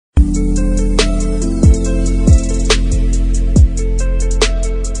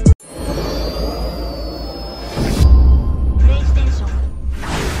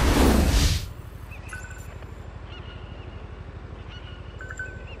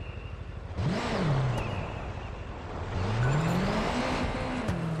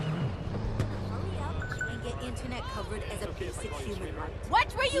basic human right.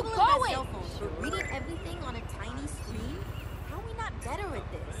 Watch where you People going! invent cell phones, but reading everything on a tiny screen? How are we not better at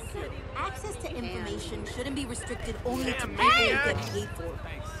this? Access to information shouldn't be restricted only to people who get paid for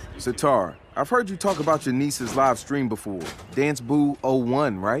it. Sitar, I've heard you talk about your niece's live stream before. Dance Boo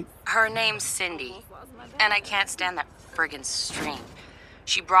 '01, right? Her name's Cindy, and I can't stand that friggin' stream.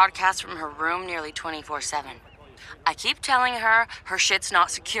 She broadcasts from her room nearly 24/7. I keep telling her shit's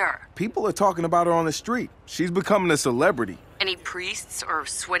not secure. People are talking about her on the street. She's becoming a celebrity. Any priests or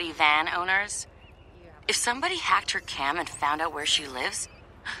sweaty van owners? If somebody hacked her cam and found out where she lives,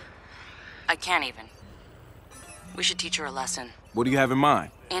 I can't even. We should teach her a lesson. What do you have in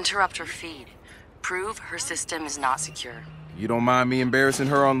mind? Interrupt her feed. Prove her system is not secure. You don't mind me embarrassing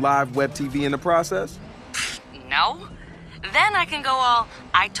her on live web TV in the process? No? Then I can go all,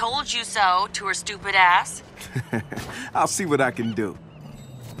 I told you so, to her stupid ass. I'll see what I can do.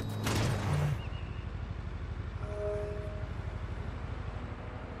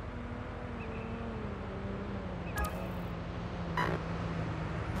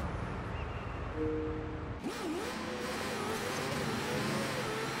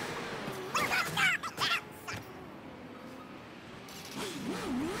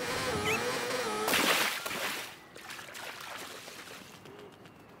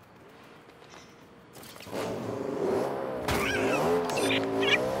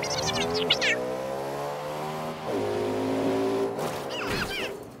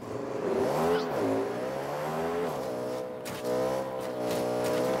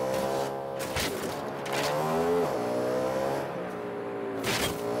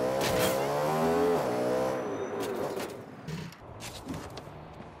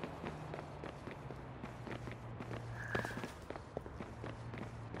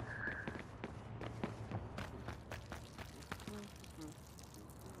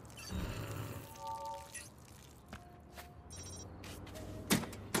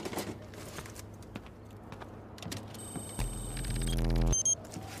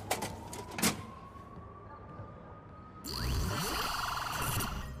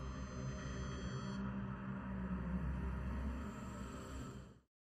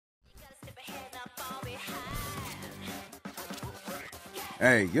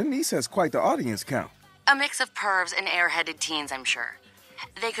 Hey, your niece has quite the audience count. A mix of pervs and airheaded teens, I'm sure.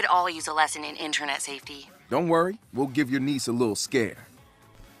 They could all use a lesson in internet safety. Don't worry, we'll give your niece a little scare.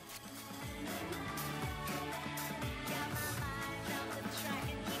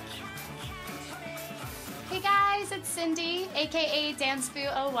 Hey guys, it's Cindy, aka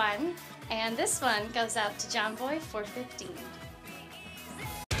DanceBoo01, and this one goes out to JohnBoy415.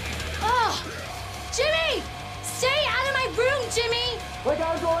 Oh, Jimmy! Stay out of my room, Jimmy! Like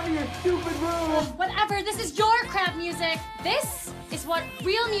I was going to your stupid room! Whatever, this is your crap music. This is what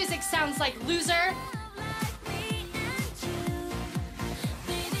real music sounds like, loser.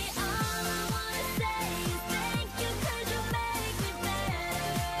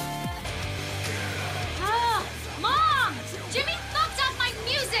 Ah, Mom! Jimmy fucked up my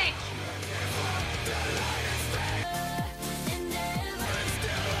music!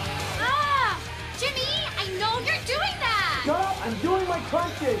 Ah! Jimmy, I know you're doing that! Shut up! I'm doing my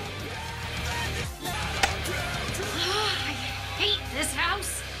crunches! I hate this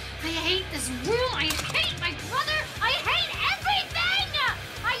house. I hate this room. I hate my brother. I hate everything!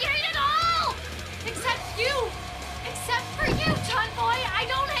 I hate it all! Except you! Except for you, John Boy! I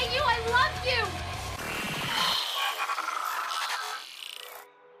don't hate you, I love you!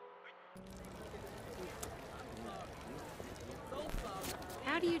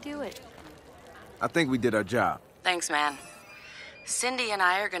 How do you do it? I think we did our job. Thanks, man. Cindy and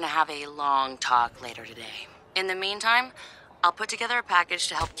I are gonna have a long talk later today. In the meantime, I'll put together a package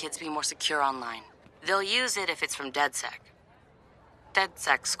to help kids be more secure online. They'll use it if it's from DedSec.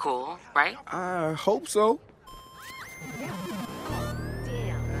 DedSec's cool, right? I hope so.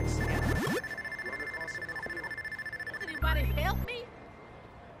 Anybody help me?